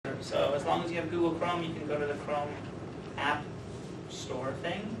So as long as you have Google Chrome, you can go to the Chrome App Store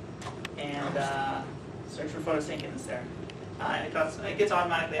thing and search for Photosynq and it's there. And it gets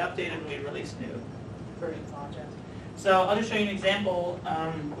automatically updated when we release new versions on it. So I'll just show you an example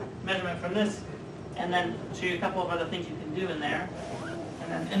measurement from this, and then show you a couple of other things you can do in there.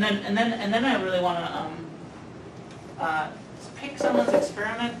 And then I really want to pick someone's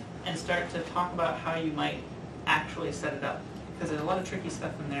experiment and start to talk about how you might actually set it up, because there's a lot of tricky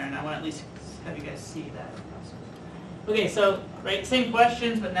stuff in there, and I want to at least have you guys see that process. Okay, so right, same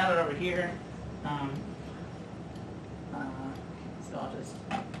questions, but now they're over here. So I'll just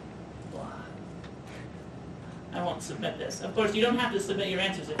blah. I won't submit this. Of course, you don't have to submit your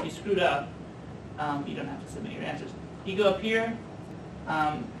answers. If you screwed up, you don't have to submit your answers. You go up here,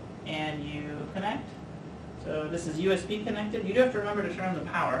 and you connect. So this is USB connected. You do have to remember to turn on the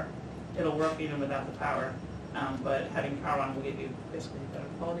power. It'll work even without the power, but having power on will give you basically a better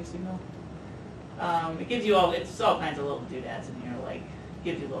quality signal. It gives you all, it's all kinds of little doodads in here, like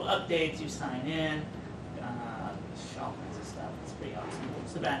gives you little updates, you sign in, all kinds of stuff. It's pretty awesome.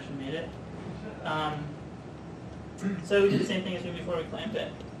 Sebastian made it. So we did the same thing as we did before we clamped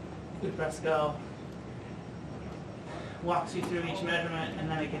it. We press go. Walks you through each measurement, and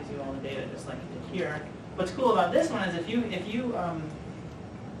then it gives you all the data just like you did here. What's cool about this one is if you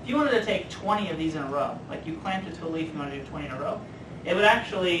wanted to take 20 of these in a row, like you clamped it to a leaf and you want to do 20 in a row, it would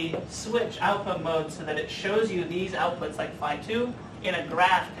actually switch output mode so that it shows you these outputs like phi2 in a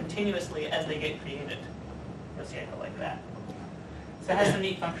graph continuously as they get created. You'll see it go like that. So it has some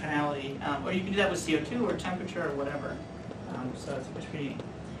neat functionality, or you can do that with CO2 or temperature or whatever. So it's pretty neat.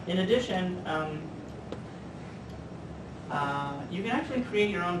 In addition, you can actually create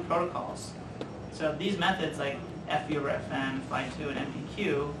your own protocols. So these methods like FU over FM, phi2, and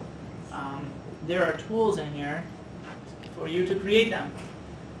MPQ, there are tools in here for you to create them.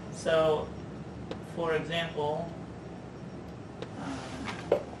 So, for example,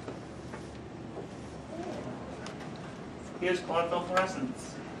 here's chlorophyll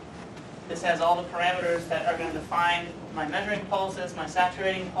fluorescence. This has all the parameters that are going to define my measuring pulses, my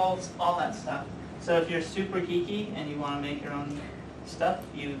saturating pulse, all that stuff. So if you're super geeky and you want to make your own stuff,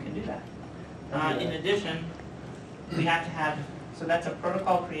 you can do that. In addition, we have to have, so that's a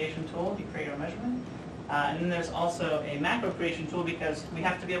protocol creation tool, you create your measurement. And then there's also a macro creation tool because we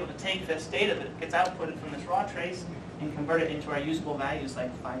have to be able to take this data that gets outputted from this raw trace and convert it into our usable values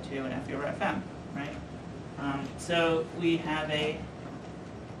like phi2 and FU over FM, right? So we have a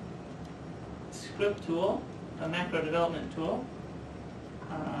script tool, a macro development tool,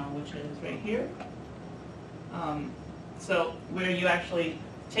 which is right here. So where you actually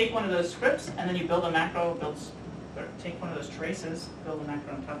take one of those scripts and then you build a macro, or take one of those traces, build a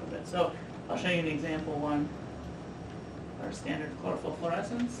macro on top of it. So I'll show you an example one, our standard chlorophyll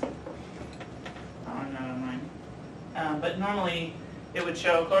fluorescence. Oh, not on mine. But normally it would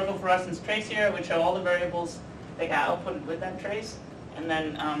show chlorophyll fluorescence trace here, it would show all the variables that got outputted with that trace, and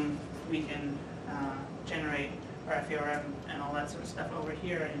then we can generate our FERM and all that sort of stuff over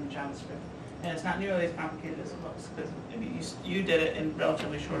here in JavaScript. And it's not nearly as complicated as it looks, because I mean, you did it in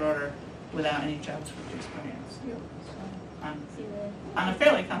relatively short order without any JavaScript experience. So, on a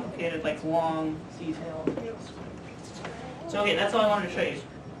fairly complicated, like long, detailed. So okay, that's all I wanted to show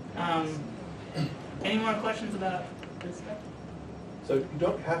you. Any more questions about this stuff? So you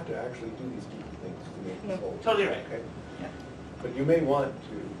don't have to actually do these deep things to make this whole. Totally right. Okay. Yeah. But you may want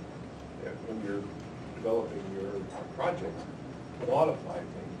to, when you're developing your projects, modify things.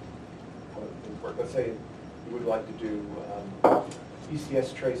 How things work. Let's say you would like to do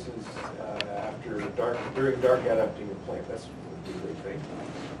ECS traces during dark adapting a plant. That's a great thing.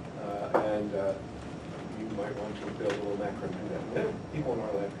 And you might want to build a little macro to do that. And then people in our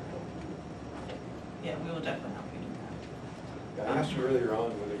lab can help you. Yeah, we will definitely help you do that. I asked you earlier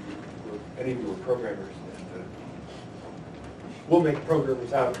on whether any of you were programmers, and we'll make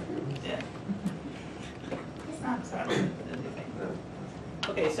programmers out of you. Yeah. It's not exactly.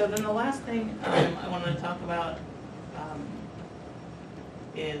 Okay, so then the last thing I wanted to talk about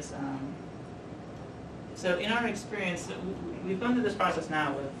is, so in our experience, we've gone through this process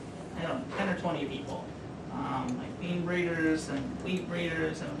now with, I don't know, 10 or 20 people, like bean breeders and wheat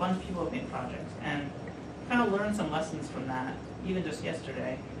breeders, and a bunch of people have made projects, and kind of learned some lessons from that, even just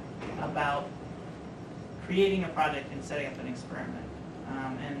yesterday, about creating a project and setting up an experiment.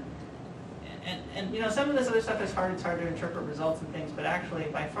 And you know, some of this other stuff is hard. It's hard to interpret results and things, but actually,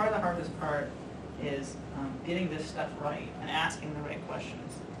 by far the hardest part is getting this stuff right and asking the right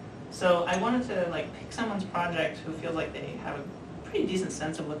questions. So I wanted to like pick someone's project who feels like they have a pretty decent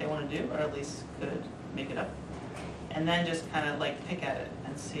sense of what they want to do, or at least could make it up. and then just kind of like pick at it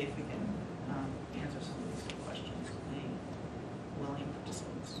and see if we can answer some of these questions. Any willing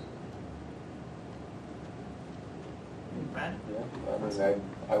participants? Brad? Yeah, I mean,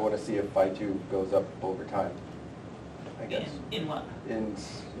 I want to see if Phi2 goes up over time, I guess. In what?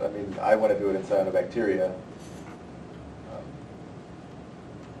 I mean, I want to do it in cyanobacteria.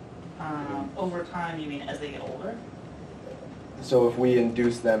 Over time, you mean as they get older? So if we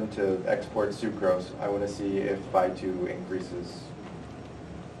induce them to export sucrose, I want to see if Phi2 increases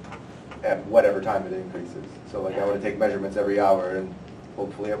at whatever time it increases. So like I want to take measurements every hour, and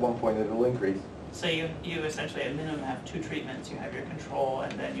hopefully at one point it will increase. So you essentially at minimum have two treatments. You have your control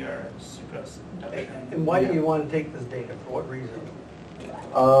and then your sucrose induction. And why do you want to take this data? For what reason?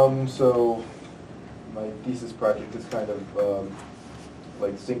 So my thesis project is kind of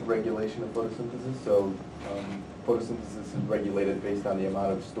like sync regulation of photosynthesis. So photosynthesis is regulated based on the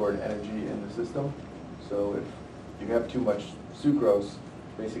amount of stored energy in the system. So if you have too much sucrose,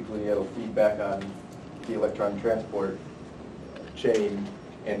 basically it'll feed back on the electron transport chain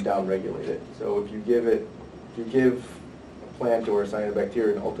and downregulate it. So if you give a plant or a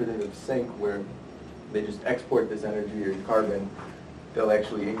cyanobacteria an alternative sink where they just export this energy or carbon, they'll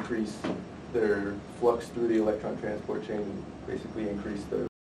actually increase their flux through the electron transport chain and basically increase the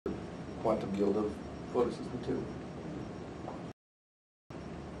quantum yield of photosystem too.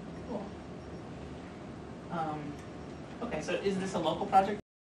 Cool. Okay, so is this a local project?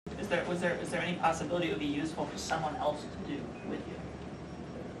 Is there any possibility it would be useful for someone else to do with you?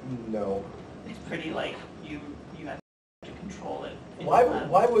 No. It's pretty like you have to control it.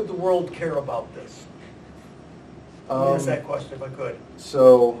 Why would the world care about this? Let me ask that question if I could.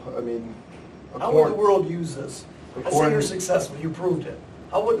 So, I mean, How would the world use this? Let's say you're successful, you proved it.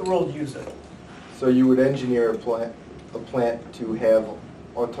 How would the world use it? So you would engineer a plant to have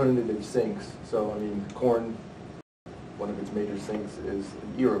alternative sinks. So, I mean, corn, one of its major sinks is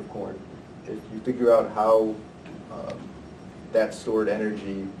an ear of corn. If you figure out how that stored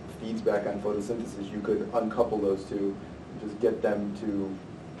energy feeds back on photosynthesis, you could uncouple those two and just get them to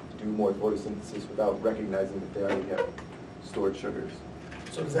do more photosynthesis without recognizing that they already have stored sugars.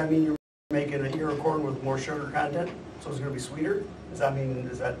 So does that mean you're making an ear of corn with more sugar content? So it's going to be sweeter? Is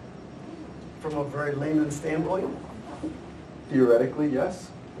that from a very layman standpoint? Theoretically, yes.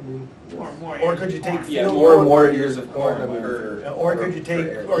 I mean, yes. Or could you take field more corn? and more ears of corn. I mean, Or could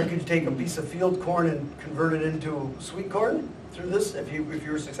you take a piece of field corn and convert it into sweet corn through this if you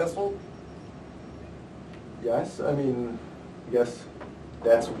were successful? Yes, I mean, yes,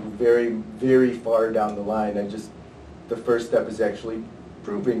 that's very, very far down the line. The first step is actually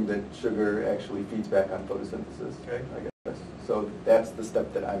proving that sugar actually feeds back on photosynthesis, Okay. I guess. So that's the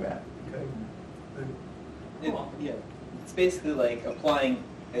step that I'm at. Okay. Yeah, it's basically like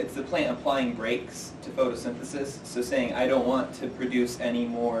it's the plant applying brakes to photosynthesis. So saying, I don't want to produce any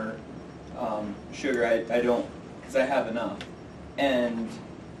more sugar, I don't, because I have enough. And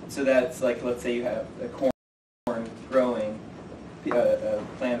so that's like, let's say you have a corn growing, a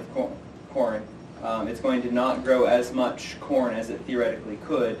plant of corn. It's going to not grow as much corn as it theoretically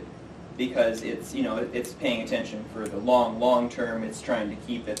could because it's paying attention for the long term. It's trying to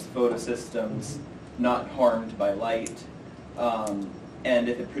keep its photosystems not harmed by light. And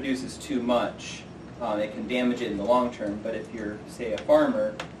if it produces too much, it can damage it in the long term. But if you're, say, a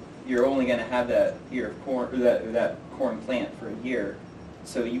farmer, you're only going to have that ear of corn, or that corn plant for a year,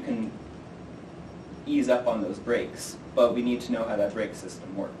 so you can ease up on those brakes. But we need to know how that brake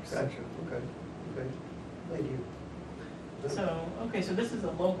system works. Gotcha. Okay. Thank you. So this is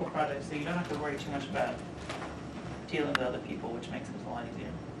a local project, so you don't have to worry too much about dealing with other people, which makes it a lot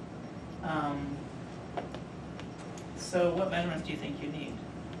easier. So what measurements do you think you need?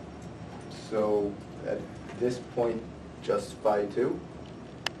 So at this point, just Phi2?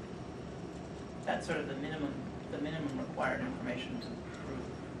 That's sort of the minimum required information to prove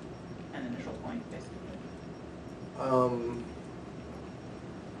an initial point, basically.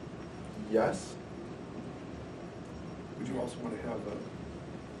 Yes. Would you also want to have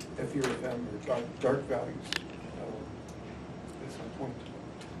a FERFM or dark values at some point?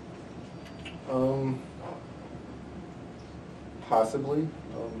 Possibly.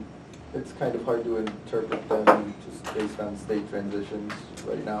 It's kind of hard to interpret them just based on state transitions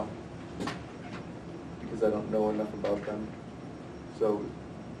right now because I don't know enough about them. So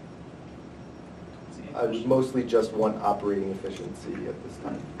I would mostly just want operating efficiency at this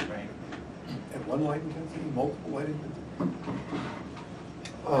time. Right. At one light intensity, multiple light intensity?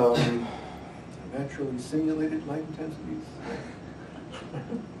 Naturally simulated light intensities?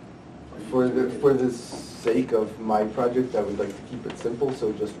 For the sake of my project, I would like to keep it simple,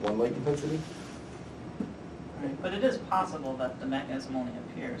 so just one light intensity. Right. But it is possible that the mechanism only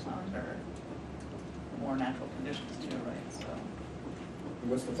appears under more natural conditions too, right? So. He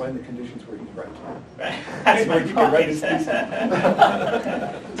wants to find the conditions where he's right. Right. That's my Where you can write his point.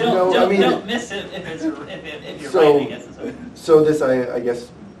 thesis. Don't miss it if you're So- right, I guess. Is okay. So this, I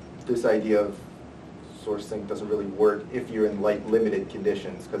guess, this idea of source sync doesn't really work if you're in light limited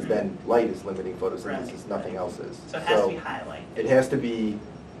conditions, because then light is limiting photosynthesis, Right. nothing else is. So it has to be highlight. It has to be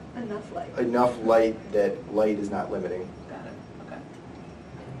Enough light. enough light that light is not limiting. Got it, okay.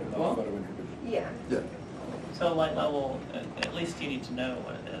 And Well- photo introduction. Yeah. Yeah. So light level, at least you need to know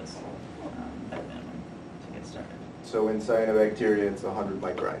what it is, at minimum, to get started. So in cyanobacteria, it's 100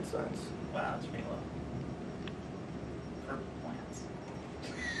 microeinsteins. Wow, that's pretty low. For plants.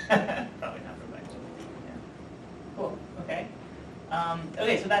 Probably not for bacteria, yeah. Cool, okay.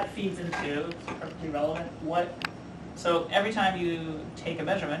 Okay, so that feeds into, it's perfectly relevant, so every time you take a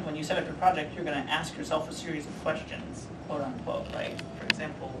measurement, when you set up your project, you're gonna ask yourself a series of questions, quote unquote, right? For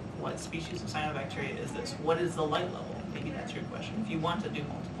example, what species of cyanobacteria is this? What is the light level? Maybe that's your question. If you want to do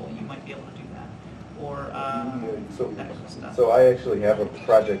multiple, you might be able to do that. Or, that kind of stuff. So I actually have a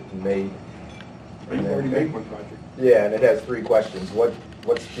project made. You've already made one project. Yeah, and it has 3 questions. What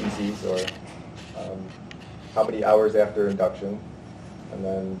species, or how many hours after induction, and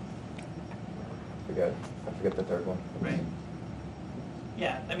then I forget the third one. Right.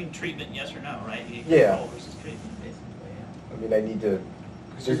 Yeah, I mean, treatment, yes or no, right? You Yeah. Control versus treatment, basically, yeah. I mean, I need to,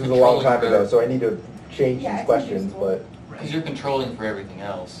 this you're was a long controlling time ago, for- so I need to change Yeah, these it's questions, useful. but Because you're controlling for everything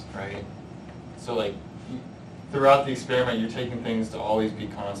else, right? So like, throughout the experiment, you're taking things to always be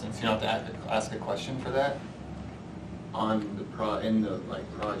constant, so you don't have to ask a question for that on the in the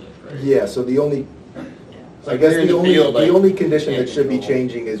project, right? yeah, so the only, So I if guess you're in the only, field, like, the only condition can't that should be control.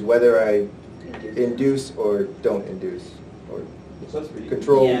 changing is whether I induce or don't induce, or So that's pretty.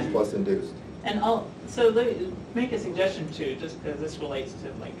 control Yeah. plus induced. And so let me make a suggestion too, just because this relates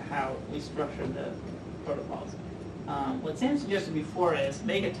to like how we structure the protocols. What Sam suggested before is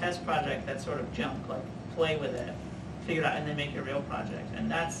make a test project that's sort of junk, like play with it, figure it out, and then make a real project. And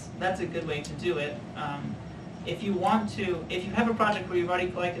that's a good way to do it. If you have a project where you've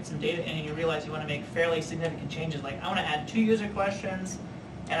already collected some data and you realize you want to make fairly significant changes, like I want to add 2 user questions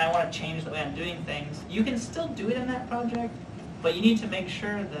and I want to change the way I'm doing things, you can still do it in that project, but you need to make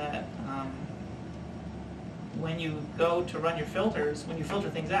sure that when you go to run your filters, when you filter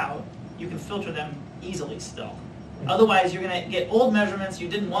things out, you can filter them easily still. Otherwise, you're going to get old measurements you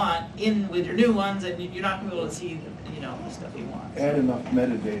didn't want in with your new ones, and you're not going to be able to see the stuff you want. Add enough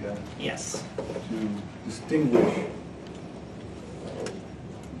metadata Yes. to distinguish.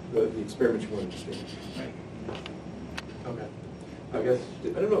 The experiments you want to distinguish. Right. Okay. I guess, I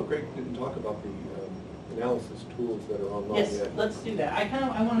don't know, Greg didn't talk about the analysis tools that are online Yes, yet. let's do that.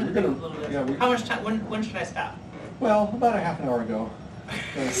 I wanted to We're do a gonna- little bit. yeah, we- How much time? When should I stop? Well, about a half an hour ago.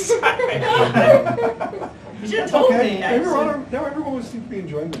 Sorry. You should have That's told okay. me. Now everyone seems to be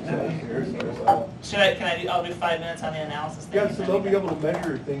enjoying themselves here, so. I'll do 5 minutes on the analysis thing. Yeah, so they'll be able to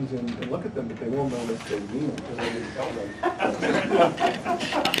measure things and look at them, but they won't know what they mean because they didn't tell them. I'm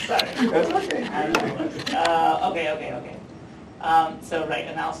sorry. That's okay. Okay. So, right,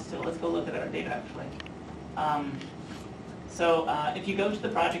 analysis tool, let's go look at our data actually. If you go to the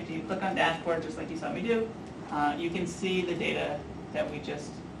project, you click on dashboard just like you saw me do, you can see the data that we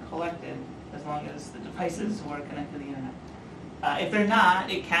just collected as long as the devices were connected to the internet. If they're not,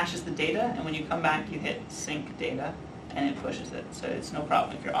 it caches the data, and when you come back, you hit sync data, and it pushes it. So it's no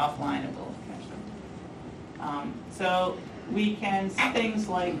problem. If you're offline, it will cache them. So we can see things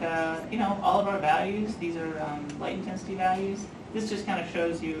like, all of our values. These are light intensity values. This just kind of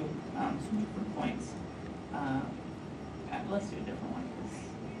shows you some different points. Let's do a different one.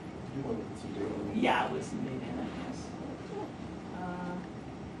 You want to put some data in. Yeah, with some data in it, yes.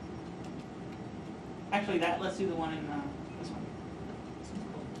 Actually, let's do the one in this one. This one's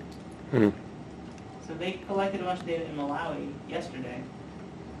cool. So they collected a bunch of data in Malawi yesterday.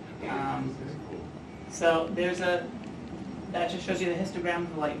 So that just shows you the histogram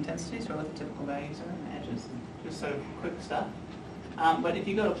of the light intensity, so what the typical values are and the edges, just sort of quick stuff. But if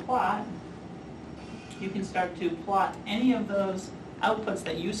you go to plot, you can start to plot any of those outputs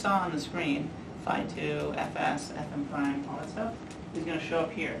that you saw on the screen, Phi2, FS, FM prime, all that stuff, is going to show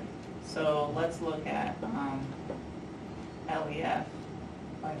up here. So let's look at LEF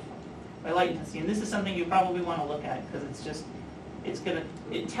by light intensity. And this is something you probably want to look at because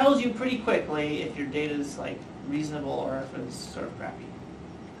it tells you pretty quickly if your data is like reasonable or if it's sort of crappy.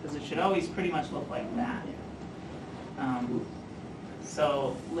 Because it should always pretty much look like that.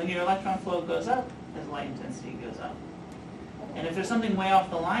 So linear electron flow goes up as light intensity goes up. And if there's something way off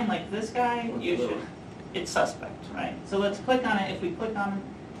the line like this guy, you should... it's suspect, right? So let's click on it. If we click on it,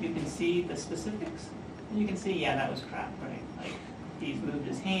 you can see the specifics. And you can see, yeah, that was crap, right? Like, he's moved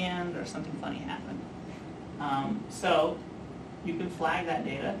his hand or something funny happened. So you can flag that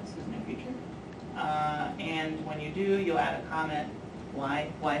data. This is a new feature. And when you do, you'll add a comment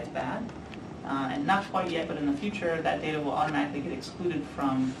why it's bad. And not quite yet, but in the future, that data will automatically get excluded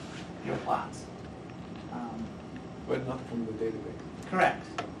from your plots. But not from the database. Correct.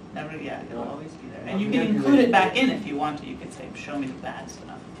 Never, yeah, it'll always be there. And you can include it back in if you want to. You can say, show me the bad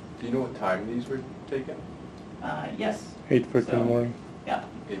stuff. Do you know what time these were taken? Yes. 8:40 in the So, morning. Yeah.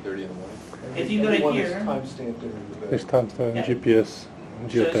 8:30 in the morning? If you go to Everyone here- is timestamped in the. There's timestamp, Yeah. GPS,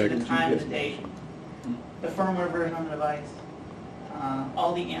 Shows you the geotag. time, the date, the firmware version on the device,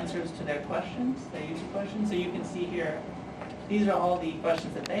 all the answers to their questions, their user questions. So you can see here, these are all the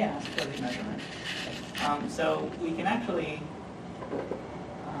questions that they asked for the measurement. So we can actually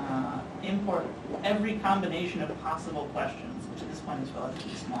import every combination of possible questions, which at this point is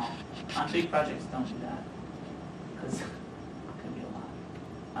relatively small. On big projects, don't do that, because it could be a lot.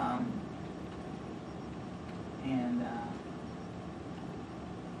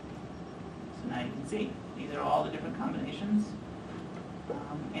 So now you can see, these are all the different combinations,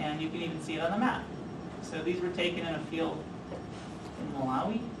 and you can even see it on the map. So these were taken in a field in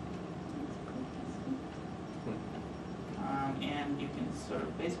Malawi. And you can sort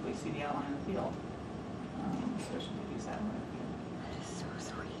of basically see the outline of the field. So it should give you satellite view. That is so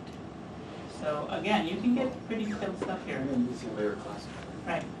sweet. So again, you can get pretty detailed stuff here. And this is layer classifier.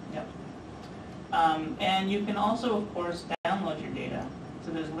 Right, yep. And you can also, of course, download your data.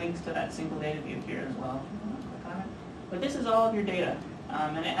 So there's links to that single data view here as well. If you want to click on it. But this is all of your data.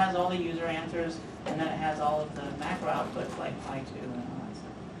 And it has all the user answers, and then it has all of the macro outputs like Py2 and all that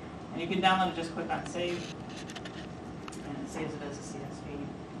stuff. And you can download it, just click on Save. And it saves it as a CSV.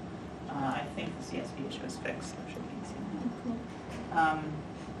 I think the CSV issue is fixed. There should be a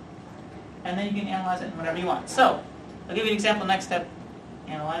and then you can analyze it in whatever you want. So, I'll give you an example next step,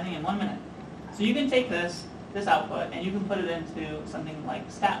 analyzing in 1 minute. So you can take this output, and you can put it into something like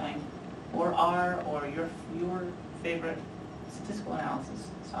StatWing, or R, or your favorite statistical analysis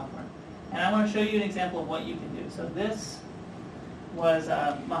software. And I want to show you an example of what you can do. So this was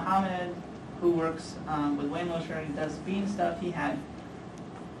Mohammed, who works with Wayne Mosher and does bean stuff. He had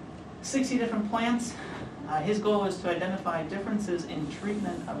 60 different plants. His goal was to identify differences in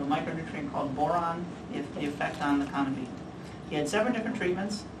treatment of a micronutrient called boron, the effect on the common bean. He had 7 different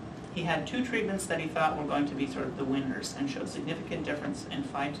treatments. He had 2 treatments that he thought were going to be sort of the winners and showed significant difference in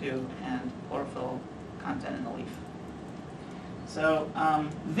Phy2 and chlorophyll content in the leaf. So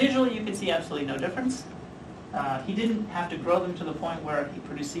visually you can see absolutely no difference. He didn't have to grow them to the point where he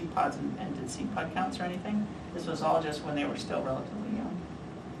produced seed pods and did seed pod counts or anything. This was all just when they were still relatively young.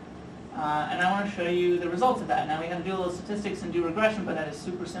 And I want to show you the results of that. Now we have to do a little statistics and do regression, but that is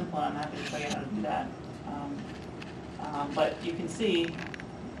super simple, and I'm happy to show you how to do that. But you can see,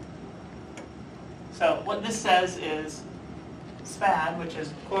 so what this says is SPAD, which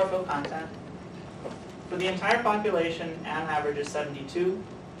is chlorophyll content, for the entire population, on average, is 72.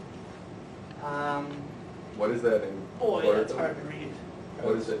 What is that in? Boy, chlorophyll? that's hard to read.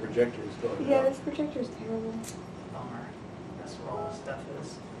 What is it? Projectors going Yeah, up. this projector's terrible. Bummer. That's where all this stuff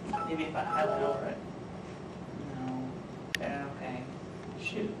is. Maybe if I highlight over it. No. Yeah, okay.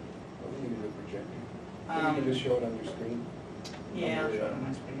 Shoot. What do you need a projector? You Um, can just show it on your screen. Yeah, I'll show it on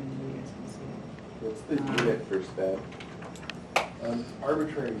my screen so you guys can see it. What's the unit for SPAD?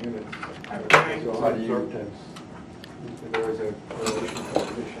 Arbitrary units. Arbitrary. So How do you- absorptance. There is a correlation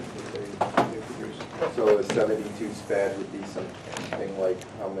coefficient that they produce. So a 72 SPAD would be something like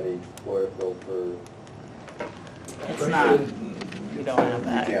how many chlorophyll per? It's not. You don't have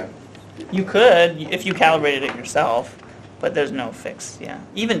that. Yeah. You could, if you calibrated it yourself, but there's no fix, yeah.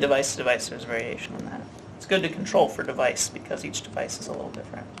 Even device to device, there's variation in that. It's good to control for device because each device is a little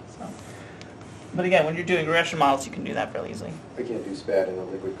different. So. But again, when you're doing regression models, you can do that fairly easily. I can't do SPAD in a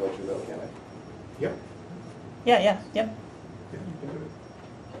liquid culture though, can I? Yep. Yeah, yep. Yeah, you can do it.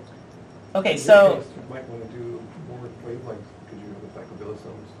 Okay, In your so, case, you might want to do more wavelengths because you have the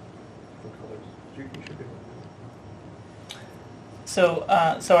phycobilisomes for colors. You should be able to do so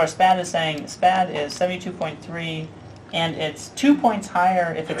our SPAD is saying, SPAD is 72.3, and it's 2 points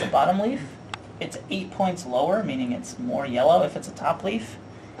higher if it's a bottom leaf. It's 8 points lower, meaning it's more yellow if it's a top leaf.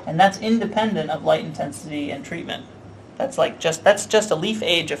 And that's independent of light intensity and treatment. That's just a leaf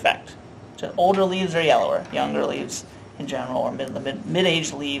age effect. Just older leaves are yellower, younger leaves in general, or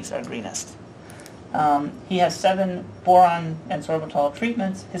mid-aged leaves are greenest. He has 7 boron and sorbitol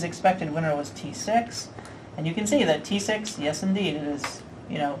treatments. His expected winner was T6. And you can see that T6, yes indeed, it is,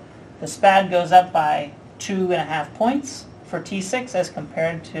 the SPAD goes up by 2.5 points for T6 as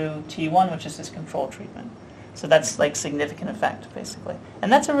compared to T1, which is this control treatment. So that's like significant effect, basically.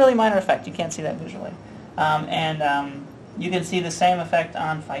 And that's a really minor effect. You can't see that visually. You can see the same effect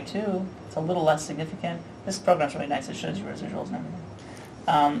on Phi 2. It's a little less significant. This program's really nice. It shows you residuals and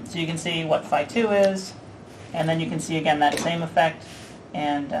everything. So you can see what Phi 2 is, and then you can see again that same effect,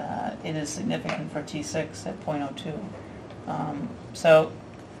 and it is significant for T6 at 0.02. So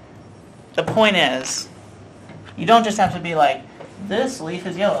the point is, you don't just have to be like, this leaf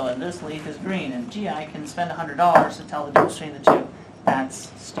is yellow and this leaf is green, and gee, I can spend $100 to tell the difference between the two.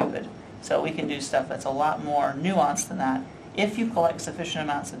 That's stupid. So we can do stuff that's a lot more nuanced than that if you collect sufficient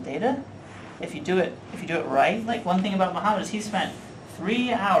amounts of data. If you do it right, like one thing about Muhammad is he spent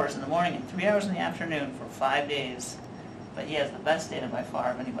 3 hours in the morning and 3 hours in the afternoon for 5 days, but he has the best data by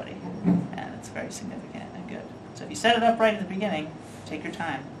far of anybody, and it's very significant and good. So if you set it up right at the beginning, take your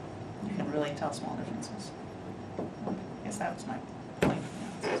time, you can really tell small differences. I guess that was my point.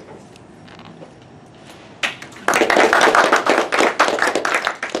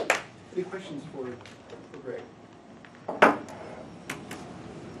 Any questions for Greg?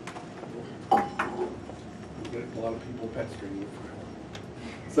 We get a lot of people pestering you.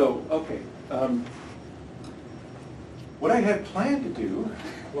 So, okay. What I had planned to do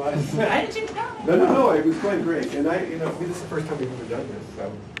was... I didn't think about it. No, it was going great. And this is the first time we've ever done this,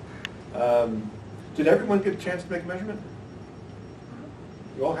 so... did everyone get a chance to make a measurement?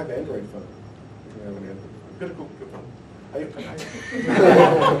 You all have Android phone. You have an Android. Good phone. I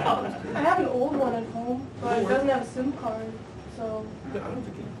have an old one at home, but it doesn't have a SIM card, so... No, I don't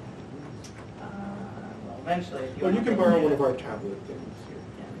think you... Well, eventually. If Well, you can borrow one of our tablet things here.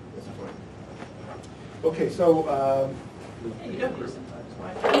 Yeah. That's fine. Okay, so... You don't use them,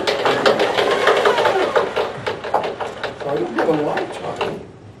 why? So I didn't get a lot of time.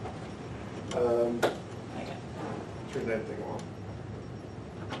 Okay. Turn that thing off.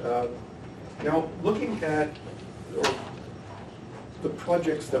 Now, looking at the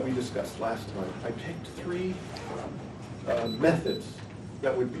projects that we discussed last time, I picked 3 methods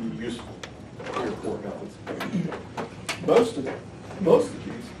that would be useful, 3 or 4 methods. Most of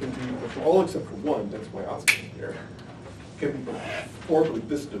these can be, all except for one, that's why Oscar is there, can be performed with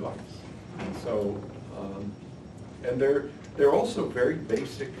this device. And so, and they're also very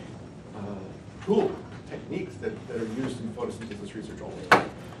basic tool techniques that are used in photosynthesis research all the time.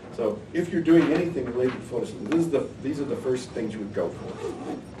 So if you're doing anything related to photosynthesis, these are the first things you would go for.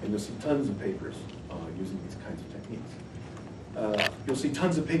 And you'll see tons of papers using these kinds of techniques. You'll see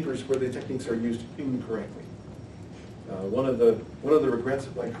tons of papers where the techniques are used incorrectly. One of the regrets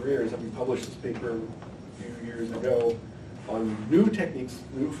of my career is that we published this paper a few years ago on new techniques,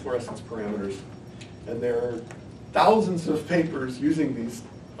 new fluorescence parameters, and there are thousands of papers using these,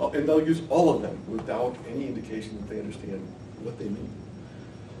 and they'll use all of them without any indication that they understand what they mean.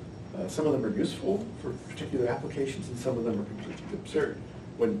 Some of them are useful for particular applications, and some of them are completely absurd.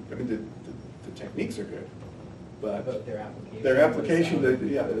 The techniques are good, but their application,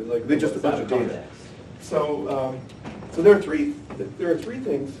 they're just a bunch of data. So, so there are three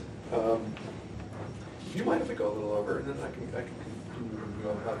things. Do you mind if we go a little over, and then I can continue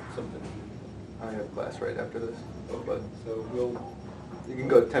about something? I have class right after this. Okay. So You can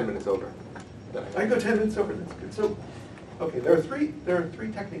go 10 minutes over. I can go 10 minutes over. That's good. So, okay, there are three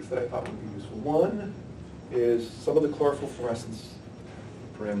techniques that I thought would be useful. One is some of the chlorophyll fluorescence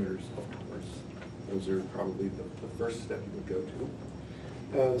parameters, of course. Those are probably the first step you would go to.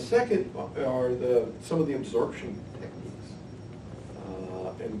 The second are some of the absorption techniques.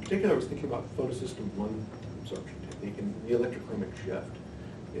 In particular, I was thinking about photosystem 1 absorption technique and the electrochromic shift.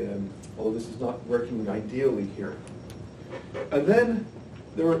 Although this is not working ideally here. And then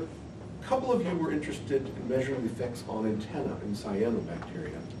there were a couple of you were interested in measuring the effects on antenna in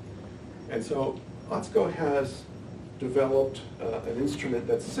cyanobacteria. And so Otsko has developed an instrument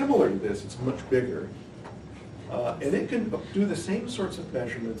that's similar to this. It's much bigger. And it can do the same sorts of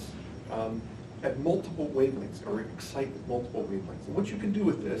measurements at multiple wavelengths, or excite at multiple wavelengths. And what you can do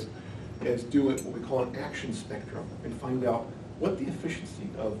with this is do what we call an action spectrum and find out what the efficiency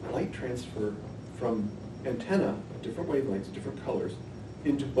of light transfer from antenna of different wavelengths, different colors,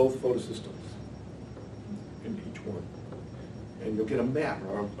 into both photosystems, into each one. And you'll get a map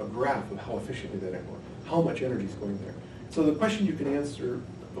or a graph of how efficiently that works, how much energy is going there. So the question you can answer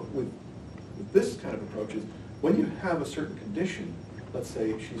with this kind of approach is, when you have a certain condition, let's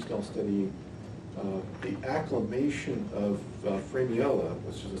say she's now studying the acclimation of Framiola,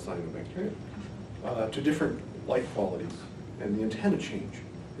 which is a cyanobacteria, to different light qualities and the antenna change.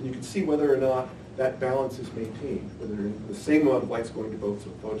 And you can see whether or not that balance is maintained, whether the same amount of light's going to both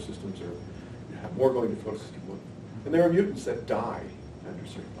photosystems, or you have more going to photosystem 1. And there are mutants that die under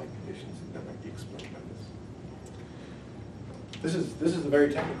certain light conditions, and that might be explained by this. This is the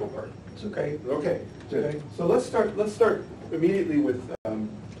very technical part. It's okay. Okay. Okay. So let's start immediately with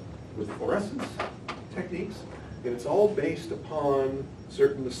fluorescence techniques, and it's all based upon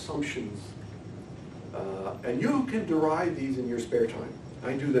certain assumptions. And you can derive these in your spare time.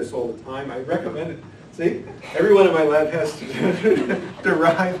 I do this all the time. I recommend it. See, everyone in my lab has to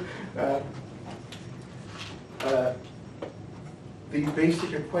derive the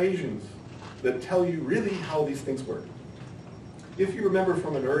basic equations that tell you really how these things work. If you remember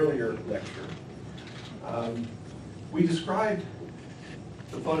from an earlier lecture, we described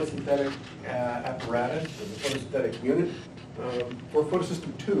the photosynthetic apparatus, or the photosynthetic unit, for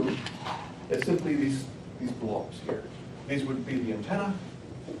photosystem 2 as simply these blobs here. These would be the antenna,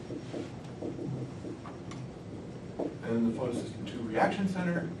 and the photosystem 2 reaction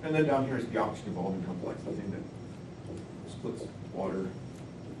center, and then down here is the oxygen evolving complex, the thing that splits water.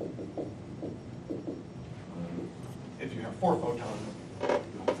 If you have 4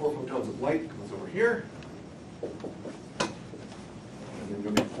 photons of light comes over here, and then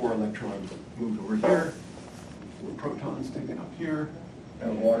you'll get 4 electrons moved over here, 4 protons taken up here,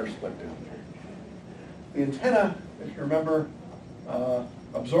 and water split down there. The antenna, if you remember,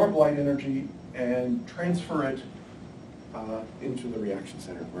 absorb light energy and transfer it into the reaction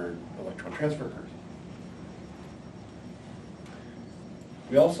center where electron transfer occurs.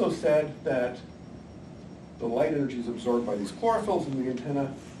 We also said that the light energy is absorbed by these chlorophylls in the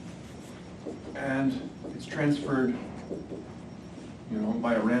antenna, and it's transferred,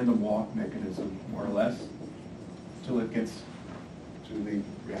 by a random walk mechanism, more or less, till it gets to the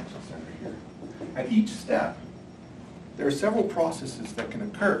reaction center here. At each step, there are several processes that can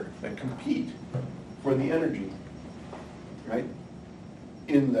occur that compete for the energy, right,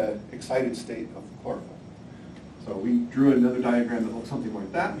 in the excited state of the chlorophyll. So we drew another diagram that looks something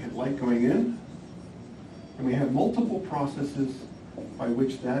like that. We had light going in, and we have multiple processes by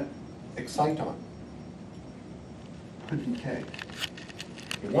which that exciton could decay.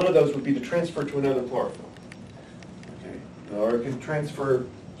 And one of those would be to transfer to another chlorophyll. Okay. Or it can transfer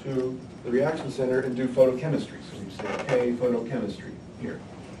to the reaction center and do photochemistry. So you say, okay, photochemistry here.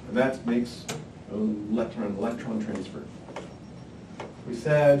 And that makes electron transfer. We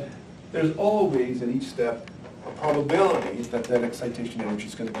said there's always, in each step, a probability that that excitation energy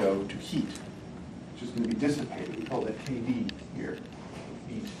is going to go to heat, which is going to be dissipated. We call that KD here,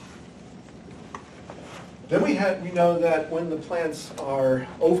 heat. Then we know that when the plants are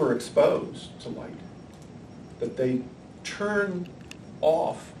overexposed to light, that they turn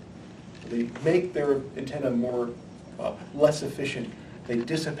off, they make their antenna more less efficient. They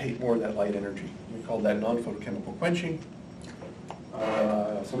dissipate more of that light energy. We call that non-photochemical quenching.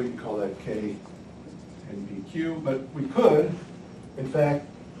 So we can call that K and BQ, but we could, in fact,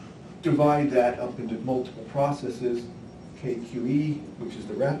 divide that up into multiple processes, KQE, which is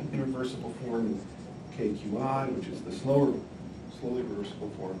the rapidly reversible form, and KQI, which is the slowly reversible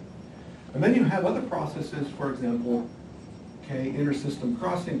form. And then you have other processes, for example, K intersystem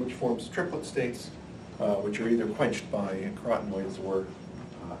crossing, which forms triplet states, which are either quenched by carotenoids or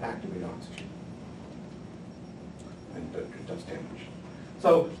activate oxygen. And it does damage.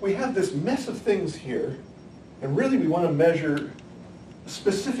 So we have this mess of things here, and really we want to measure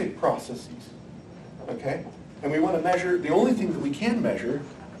specific processes, okay? And we want to measure, the only thing that we can measure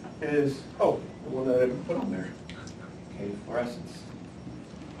is, the one that I didn't put on there, okay, fluorescence.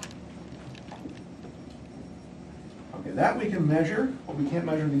 Okay, that we can measure, but we can't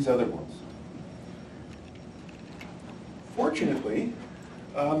measure these other ones. Fortunately,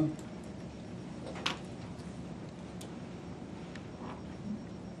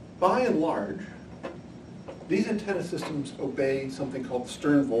 by and large, these antenna systems obey something called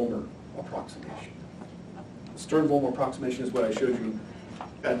Stern-Volmer approximation. Stern-Volmer approximation is what I showed you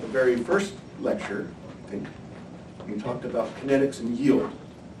at the very first lecture, I think. We talked about kinetics and yield.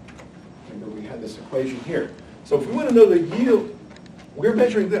 Remember, we had this equation here. So if we want to know the yield, we're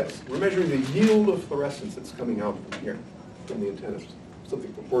measuring this. We're measuring the yield of fluorescence that's coming out from here, from the antennas,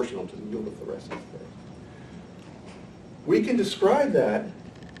 something proportional to the yield of fluorescence there. We can describe that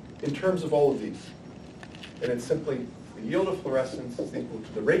in terms of all of these. And it's simply the yield of fluorescence is equal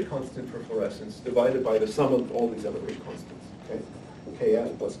to the rate constant for fluorescence divided by the sum of all these other rate constants. Okay?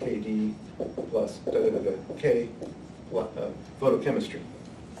 Kf plus Kd plus K photochemistry.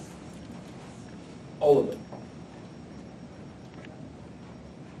 All of them.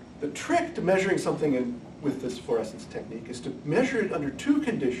 The trick to measuring something with this fluorescence technique is to measure it under two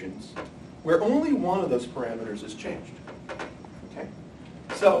conditions where only one of those parameters is changed. Okay?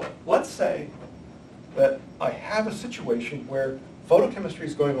 So let's say that I have a situation where photochemistry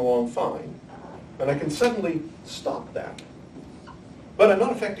is going along fine, and I can suddenly stop that. But I'm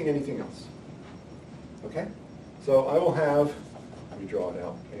not affecting anything else. Okay? So I will have, let me draw it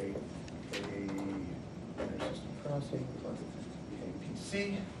out, a system crossing plus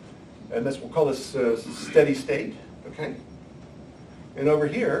KPC, and this, we'll call this steady state, okay? And over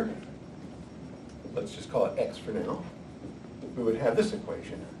here, let's just call it X for now, we would have this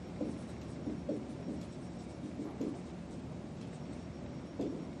equation.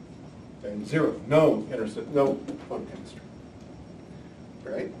 And 0, no photochemistry.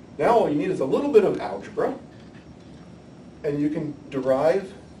 Right? Now all you need is a little bit of algebra, and you can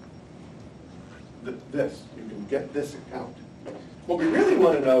derive this. You can get this out. What we really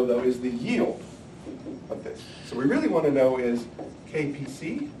want to know, though, is the yield of this. So we really want to know is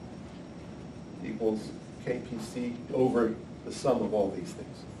KPC equals KPC over the sum of all these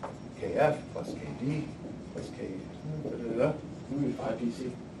things. KF plus KD plus K,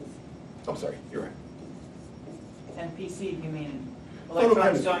 IPC. I'm sorry, you're right. And PC, you mean Photochemistry.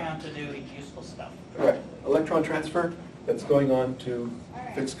 electrons going on to do useful stuff. Right. Electron transfer that's going on to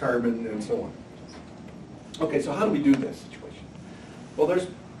fixed carbon and so on. Okay, so how do we do this situation? Well, there's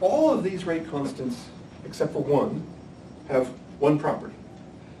all of these rate constants, except for one, have one property.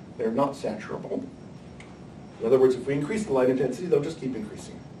 They're not saturable. In other words, if we increase the light intensity, they'll just keep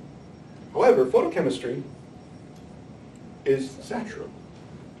increasing. However, photochemistry is saturable.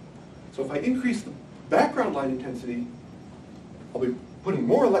 So if I increase the background light intensity, I'll be putting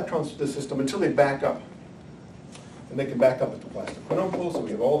more electrons to the system until they back up. And they can back up at the plastic quantum pool, so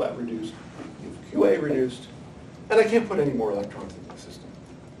we have all that reduced. We have QA reduced. And I can't put any more electrons into the system.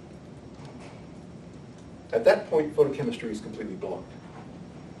 At that point, photochemistry is completely blocked.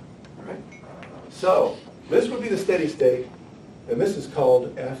 All right? So this would be the steady state, and this is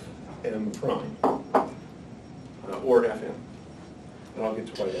called Fm prime, or Fm. And I'll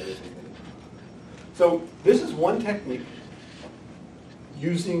get to why that is in a minute. So this is one technique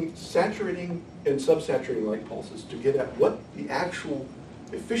using saturating and subsaturating light pulses to get at what the actual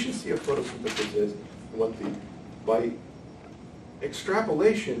efficiency of photosynthesis is, and what the, by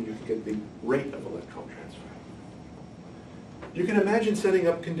extrapolation, you can get the rate of electron transfer. You can imagine setting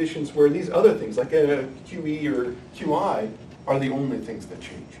up conditions where these other things, like a QE or QI, are the only things that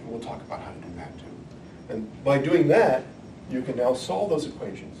change. And we'll talk about how to do that too. And by doing that, you can now solve those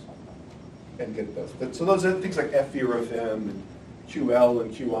equations and get those. So those are things like F0 of M and QL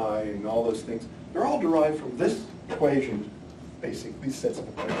and QI and all those things. They're all derived from this equation, basically, these sets of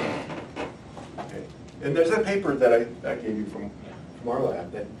equations. Okay. And there's that paper that I gave you from our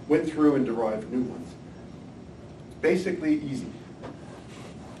lab that went through and derived new ones. Basically easy.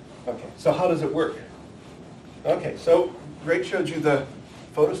 Okay, so how does it work? Okay, so Greg showed you the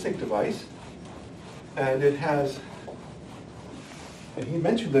Photosynq device, and it has, and he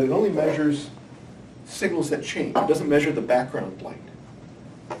mentioned that it only measures signals that change. It doesn't measure the background light.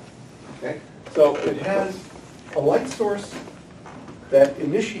 Okay, so it has a light source that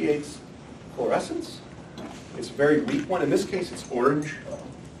initiates fluorescence. It's a very weak one. In this case, it's orange,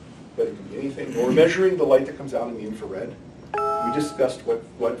 but it can be anything. We're measuring the light that comes out in the infrared. We discussed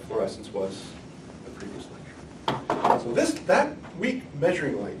what fluorescence was in the previous lecture. So that weak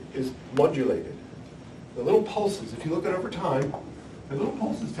measuring light is modulated. The little pulses, if you look at it over time, the little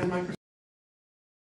pulses, 10 microseconds.